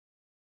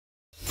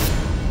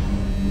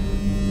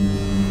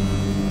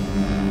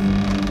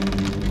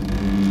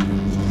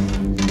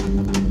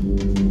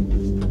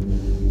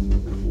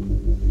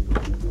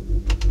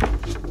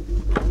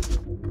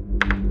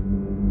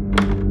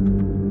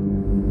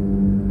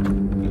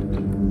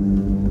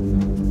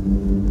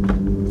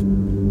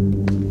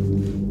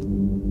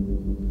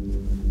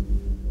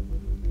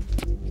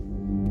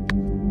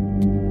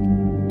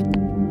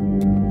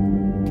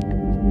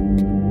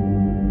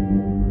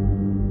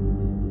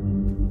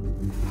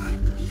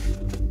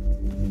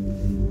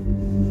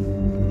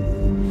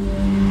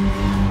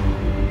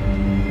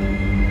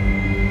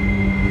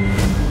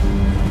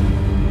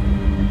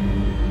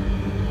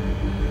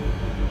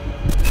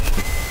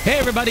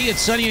everybody.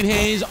 It's Sunny and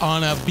Hayes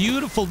on a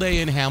beautiful day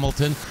in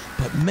Hamilton.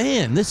 But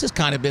man, this has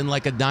kind of been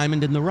like a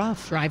diamond in the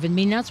rough. Driving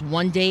me nuts.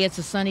 One day it's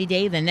a sunny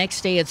day, the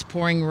next day it's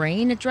pouring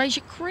rain. It drives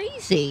you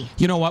crazy.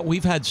 You know what?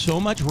 We've had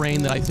so much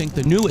rain that I think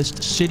the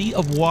newest city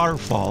of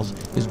waterfalls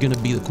is going to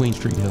be the Queen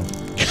Street Hill.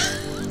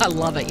 I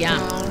love it, yeah.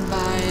 Down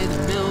by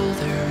the mill,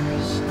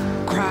 there's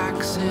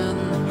cracks in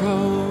the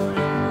road,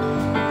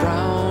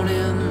 brown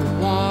in the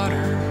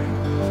water,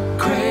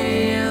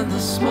 gray in the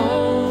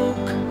smoke.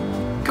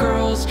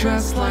 Girls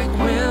dressed like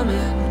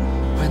women.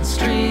 When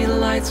street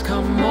lights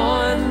come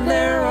on,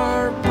 there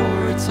are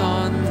boards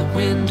on the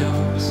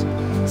windows,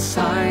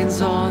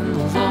 signs on the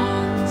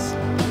lawns.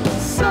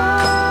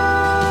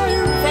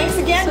 Thanks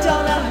again,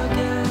 Donna.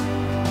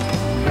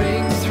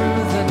 Ring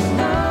through the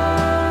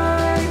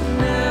night,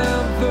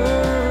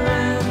 never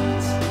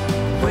ends.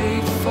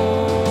 Wait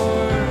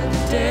for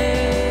the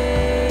day.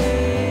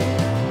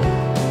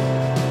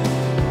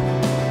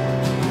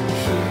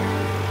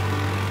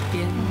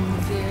 Here in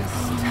this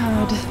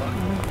town.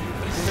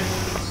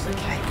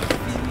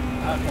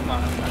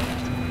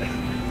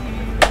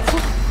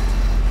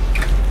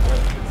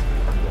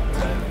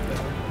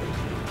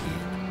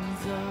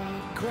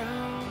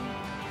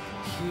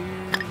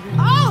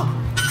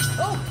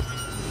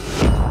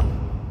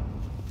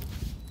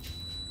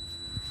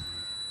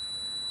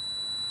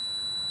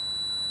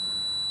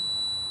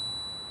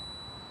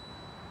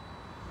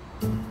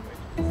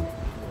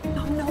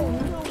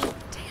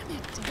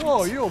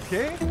 Oh, you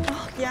okay?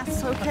 Oh,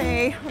 yes,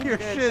 okay. Your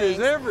shit is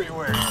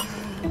everywhere.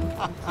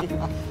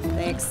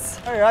 Thanks.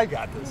 Hey, I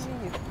got this.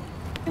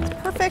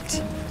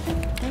 Perfect.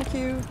 Thank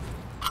you.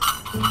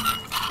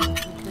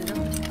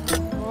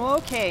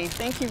 Okay,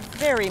 thank you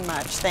very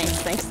much.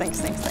 Thanks. Okay.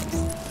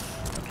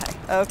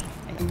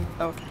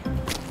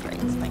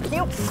 Great, thank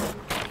you.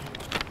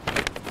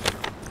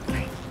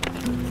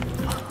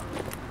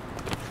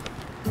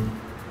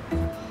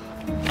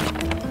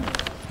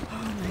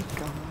 Oh my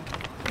God.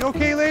 You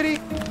okay, lady?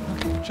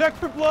 Check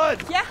for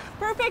blood. Yeah,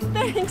 perfect,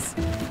 thanks.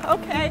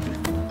 Okay,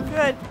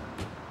 good.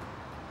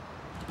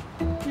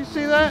 You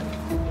see that?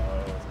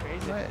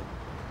 Crazy.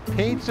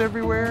 Paints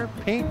everywhere,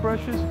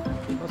 paintbrushes.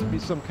 Must be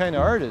some kind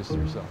of artist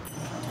or something.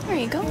 There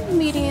you go,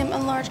 medium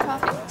and large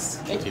coffees.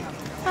 Thank you.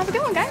 Have a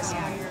good one, guys.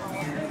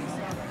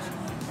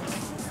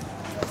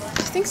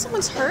 You think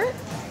someone's hurt?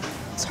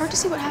 It's hard to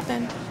see what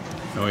happened.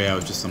 Oh yeah, it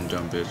was just some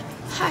dumb bitch.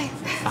 Hi.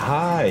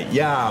 Hi,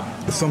 yeah,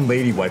 some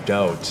lady wiped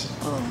out.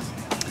 Oh.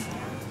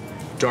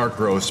 Dark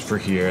roast for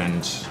here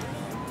and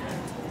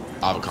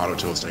Avocado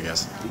toast, I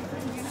guess.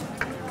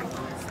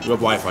 You have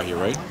Wi-Fi here,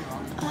 right?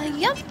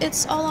 Yep,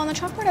 it's all on the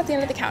chalkboard at the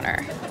end of the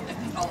counter.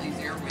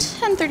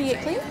 1038,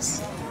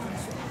 please.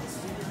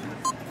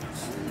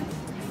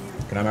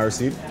 can I have my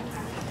receipt?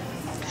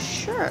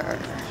 Sure.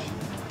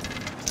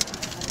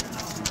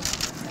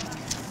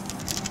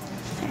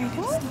 There you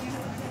go.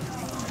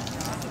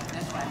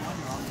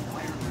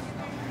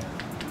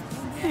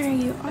 There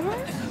you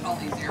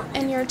are.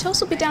 And your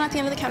toast will be down at the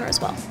end of the counter as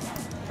well.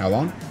 How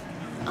long?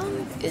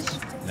 It's...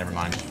 Never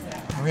mind.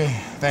 Okay,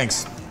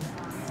 thanks.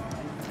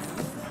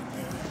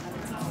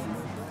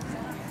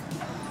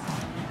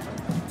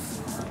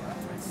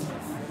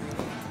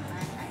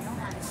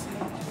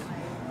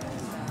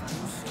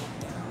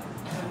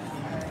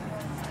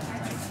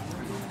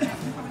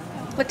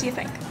 What do you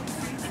think?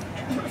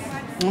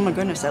 Oh my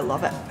goodness, I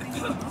love it.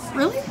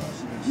 Really?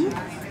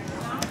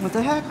 Mm-hmm. What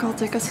the heck, I'll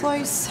take a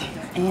slice.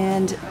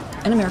 And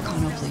an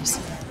Americano, please.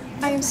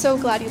 I am so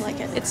glad you like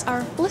it. It's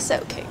our Bliss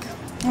cake.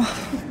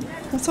 Oh,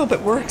 let's hope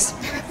it works.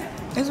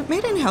 Is it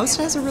made in-house?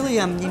 It has a really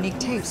unique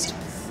taste.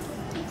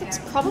 It's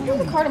probably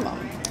the cardamom.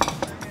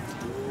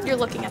 You're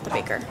looking at the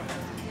baker.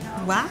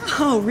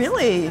 Wow,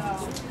 really?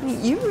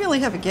 You really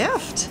have a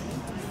gift.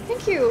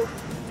 Thank you.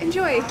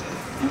 Enjoy.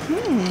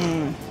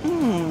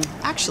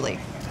 Actually,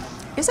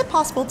 is it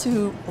possible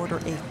to order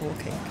a whole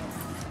cake?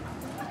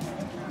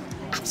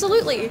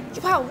 Absolutely.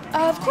 Wow.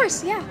 Of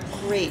course, yeah.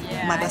 Great.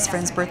 My best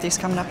friend's birthday's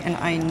coming up, and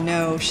I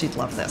know she'd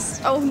love this.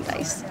 Oh,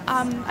 nice.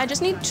 I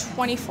just need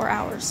 24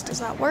 hours. Does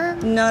that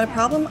work? Not a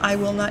problem. I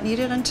will not need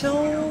it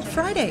until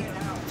Friday.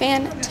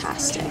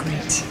 Fantastic.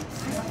 Great.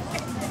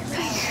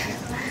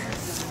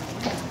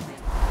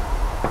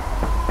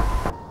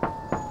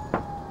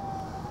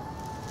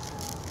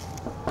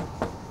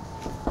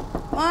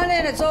 Come on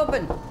in, it's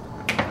open.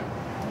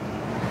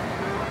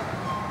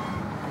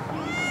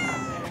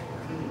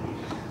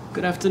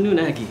 Good afternoon,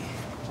 Aggie.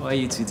 How are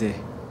you today?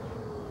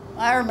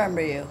 I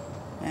remember you.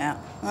 Yeah.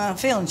 I'm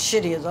feeling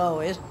shitty as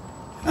always.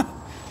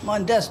 I'm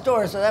on death's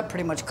door, so that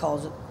pretty much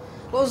calls it.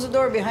 Close the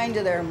door behind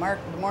you there, Mark.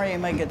 The more you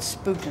might get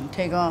spooked and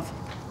take off.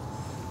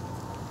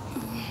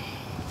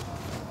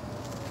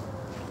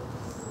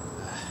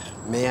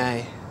 May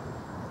I?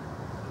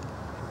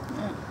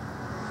 Yeah.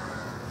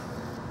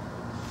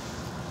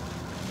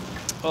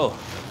 Oh,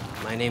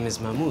 my name is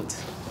Mahmoud.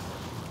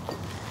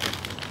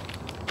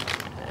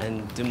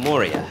 And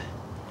Demoria.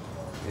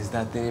 Is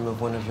that the name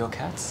of one of your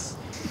cats?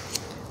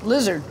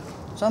 Lizard.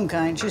 Some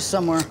kind. She's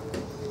somewhere.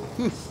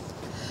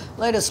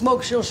 Light a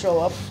smoke, she'll show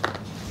up.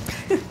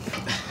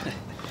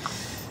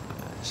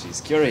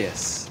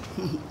 curious.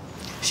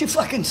 She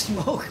fucking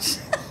smokes.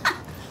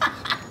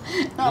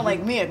 Not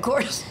like me, of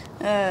course.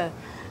 A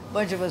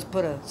bunch of us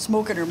put a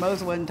smoke in her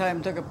mouth one time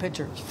and took a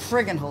picture. It's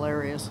friggin'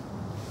 hilarious.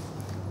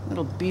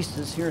 Little beast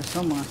is here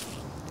somewhere.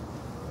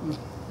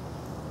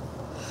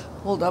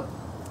 Hold up.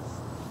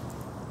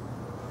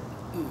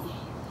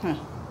 Huh.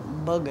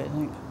 Bug, I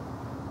think.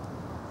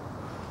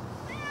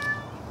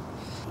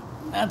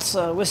 That's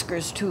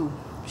Whiskers, too.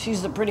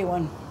 She's the pretty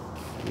one.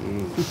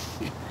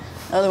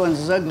 The other one's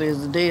as ugly as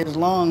the day is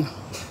long.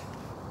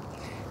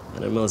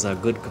 Animals are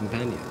good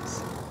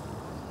companions.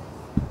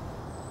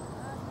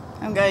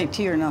 I haven't got any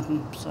tea or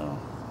nothing, so...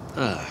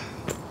 Ah,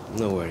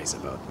 no worries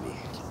about me.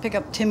 Pick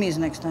up Timmy's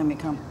next time you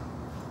come.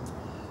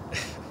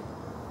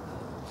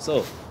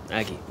 So,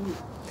 Aggie.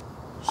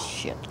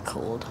 Shit,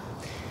 cold.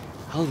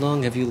 How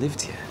long have you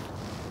lived here?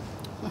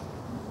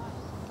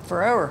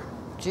 Forever.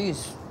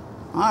 Jeez.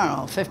 I don't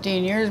know,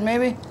 15 years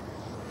maybe?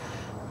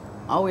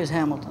 Always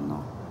Hamilton,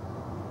 though.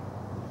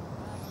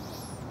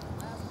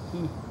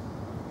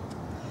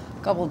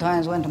 A couple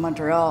times went to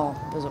Montreal,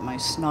 visit my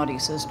snotty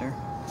sister.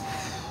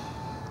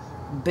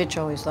 Bitch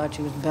always thought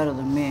she was better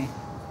than me.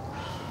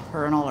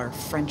 Her and all her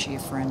Frenchy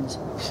friends.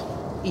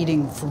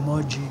 Eating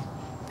fromage.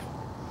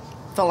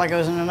 Felt like I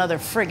was in another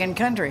friggin'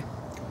 country.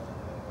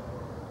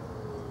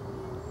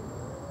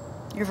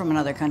 You're from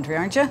another country,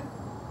 aren't you?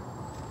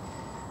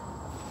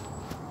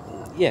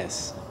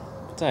 Yes,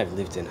 but I've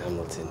lived in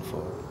Hamilton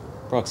for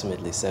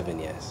approximately 7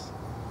 years.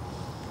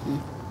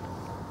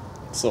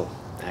 So,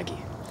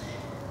 Aggie,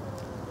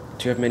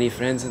 do you have many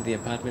friends in the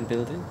apartment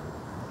building?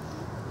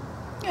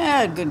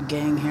 Yeah, a good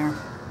gang here.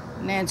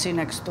 Nancy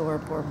next door,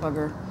 poor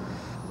bugger.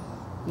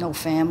 No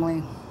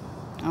family.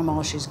 I'm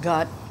all she's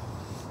got.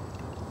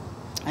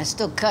 I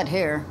still cut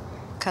hair.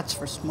 Cuts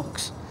for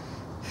smokes.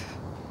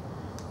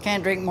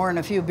 Can't drink more than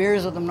a few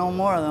beers with them no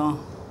more, though.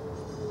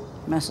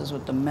 Messes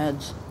with the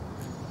meds.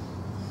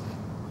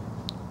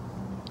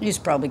 You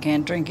probably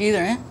can't drink either,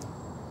 eh?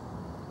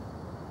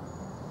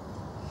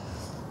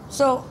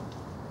 So,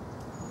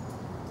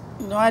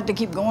 do I have to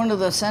keep going to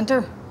the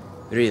center?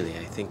 Really,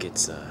 I think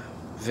it's a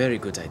very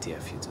good idea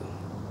if you do.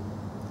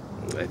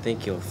 I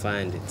think you'll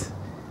find it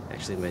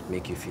actually might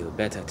make you feel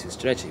better to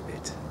stretch a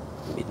bit,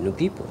 meet new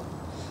people.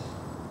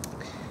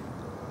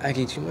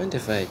 Aggie, do you mind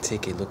if I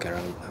take a look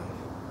around now?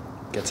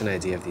 Get an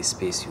idea of the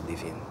space you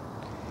live in.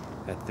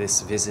 At this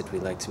visit, we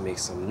like to make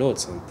some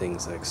notes on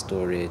things like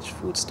storage,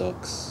 food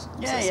stocks.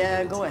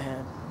 Yeah, go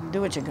ahead.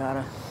 Do what you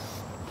gotta.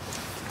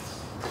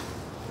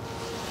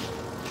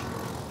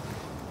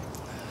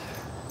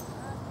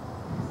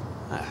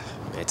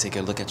 May I take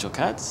a look at your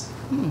cards?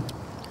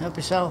 Help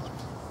yourself.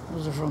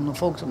 Those are from the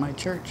folks at my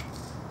church.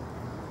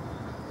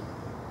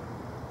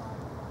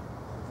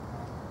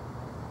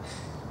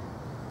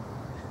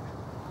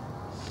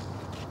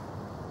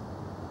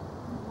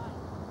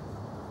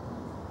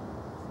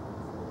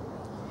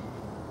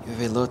 You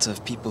have a lot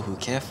of people who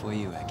care for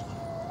you, Aggie.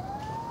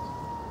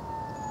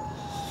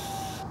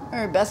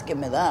 Mary Beth give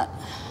me that.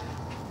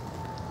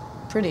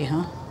 Pretty,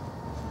 huh?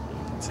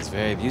 This is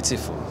very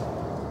beautiful.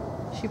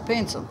 She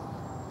paints them.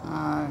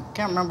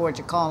 Can't remember what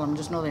you call them,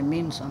 just know they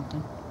mean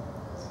something.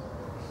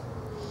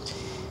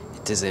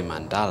 It is a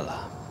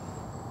mandala.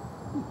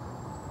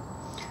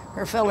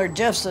 Her feller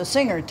Jeff's a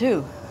singer,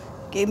 too.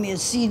 Gave me a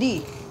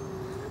CD.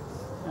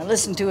 I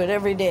listen to it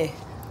every day.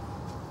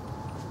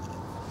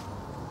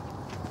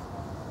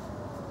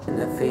 In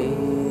the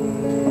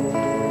field,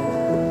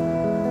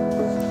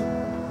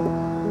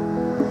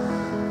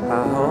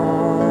 a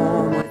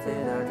home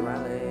within our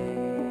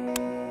dwelling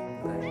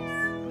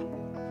place.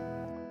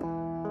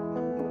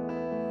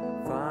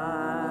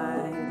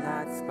 Find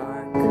that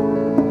spark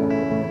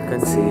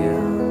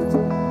concealed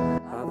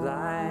of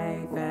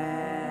life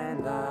and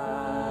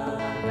love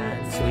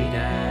and sweet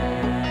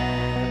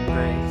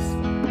embrace.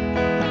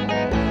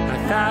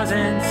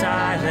 1,000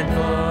 silent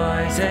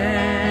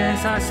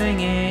voices are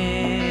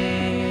singing,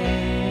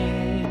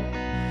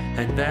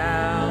 and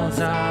bells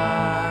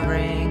are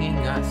ringing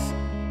us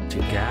to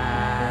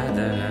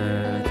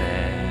gather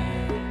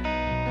there.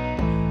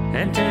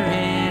 Enter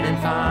in and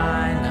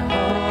find the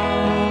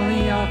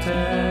holy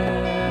altar,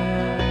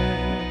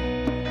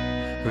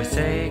 where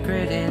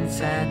sacred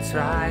incense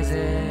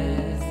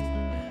rises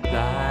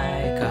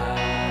like a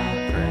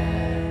prayer.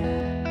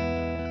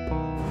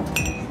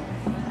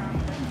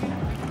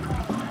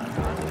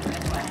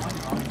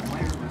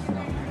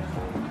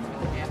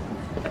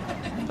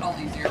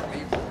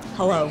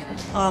 Hello.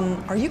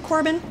 Are you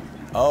Corbin?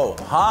 Oh,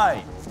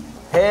 hi.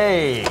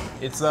 Hey,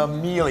 it's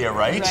Amelia,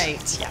 right?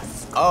 Right,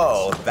 yes.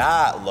 Oh,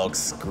 that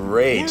looks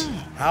great.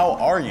 Yeah. How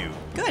are you?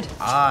 Good.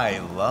 I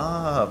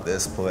love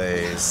this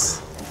place.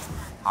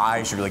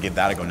 I should really give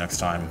that a go next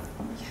time.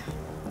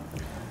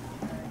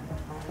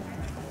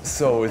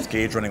 So, is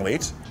Gage running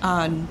late?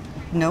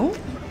 No.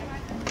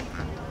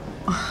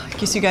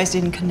 Guess you guys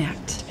didn't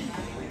connect.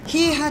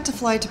 He had to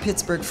fly to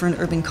Pittsburgh for an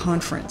urban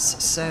conference,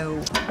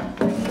 so...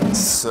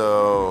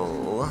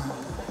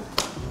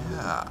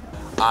 Yeah.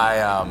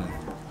 I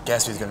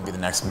guess he's gonna be the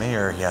next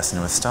mayor. He has to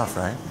know his stuff,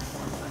 right?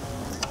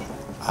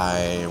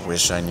 I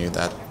wish I knew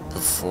that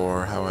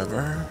before,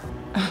 however.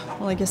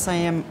 Well, I guess I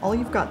am all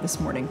you've got this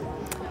morning.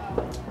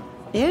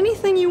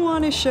 Anything you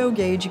want to show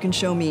Gage, you can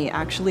show me.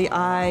 Actually,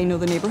 I know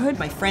the neighborhood.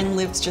 My friend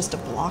lives just a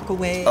block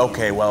away.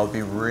 Okay, well, it'd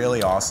be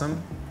really awesome.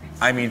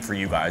 I mean, for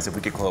you guys, if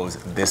we could close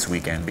this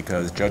weekend,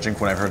 because judging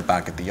from what I've heard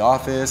back at the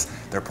office,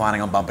 they're planning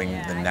on bumping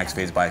the next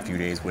phase by a few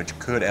days, which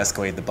could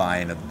escalate the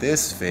buy-in of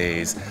this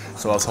phase.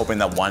 So I was hoping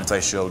that once I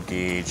showed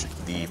Gage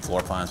the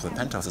floor plans for the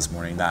penthouse this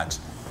morning, that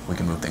we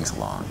can move things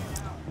along.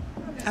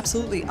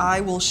 Absolutely. I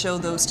will show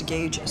those to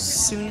Gage as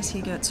soon as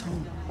he gets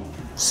home.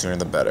 Sooner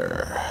the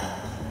better.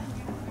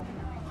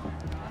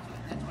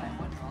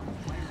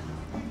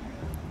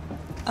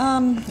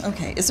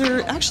 Okay. Is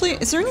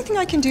there anything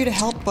I can do to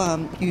help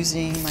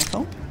using my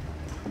phone?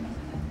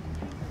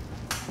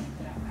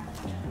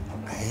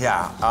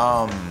 Yeah,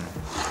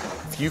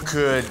 if you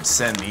could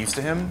send these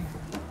to him,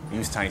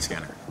 use Tiny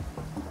Scanner.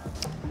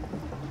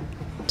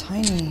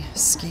 Tiny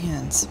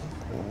scans.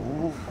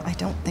 I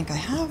don't think I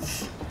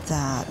have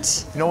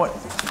that. You know what?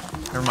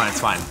 Never mind, it's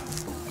fine.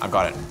 I've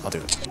got it. I'll do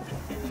it.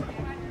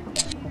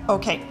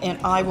 Okay, and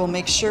I will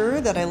make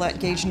sure that I let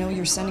Gage know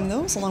you're sending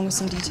those along with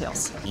some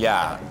details.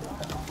 Yeah.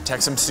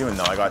 Text him soon,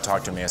 though. I gotta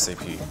talk to him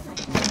ASAP.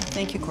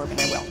 Thank you, Corbin.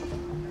 I will.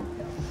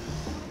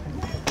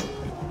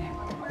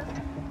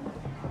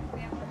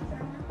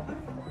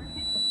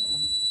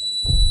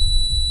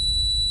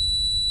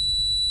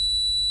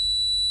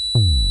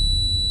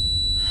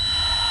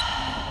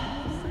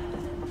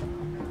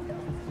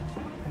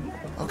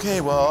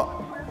 Okay,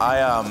 well, I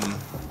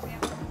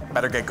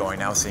better get going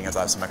now, seeing as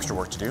I have some extra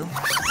work to do.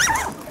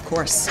 Of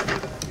course.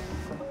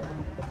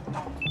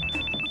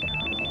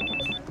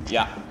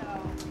 Yeah.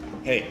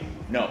 Hey,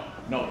 no,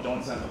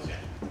 don't send those yet.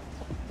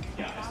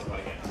 Yeah, I still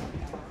gotta get it.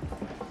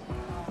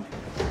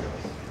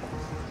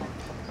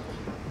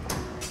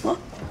 Huh?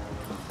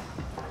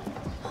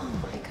 Oh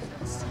my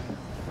goodness.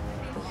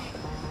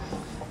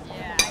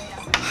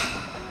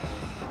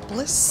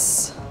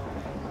 Bliss.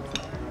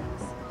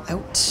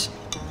 Out.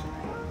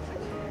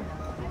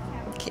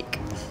 Cake.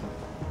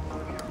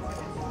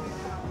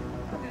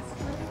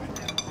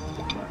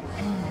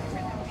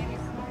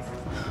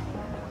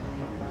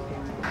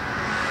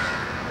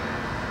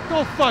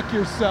 Go fuck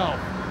yourself.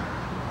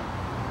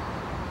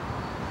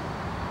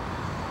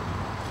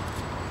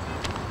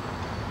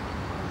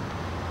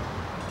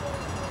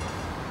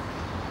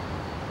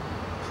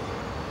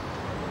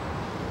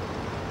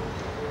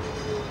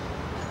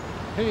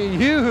 Hey,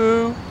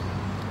 you!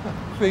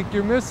 Think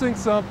you're missing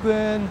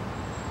something.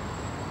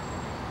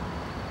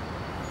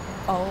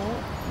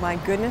 Oh my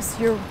goodness,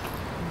 you're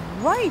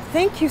right.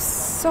 Thank you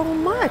so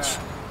much.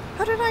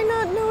 How did I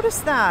not notice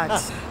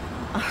that?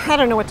 I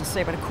don't know what to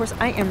say, but of course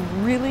I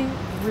am really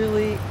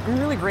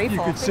grateful.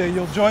 You could say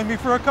you'll join me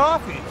for a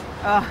coffee.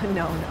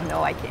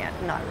 No, I can't.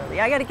 Not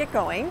really. I got to get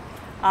going.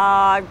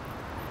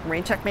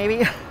 Rain check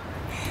maybe.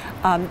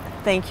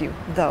 Thank you,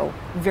 though,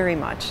 very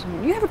much.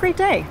 You have a great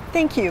day.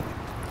 Thank you.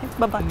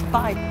 Bye-bye.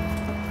 Bye.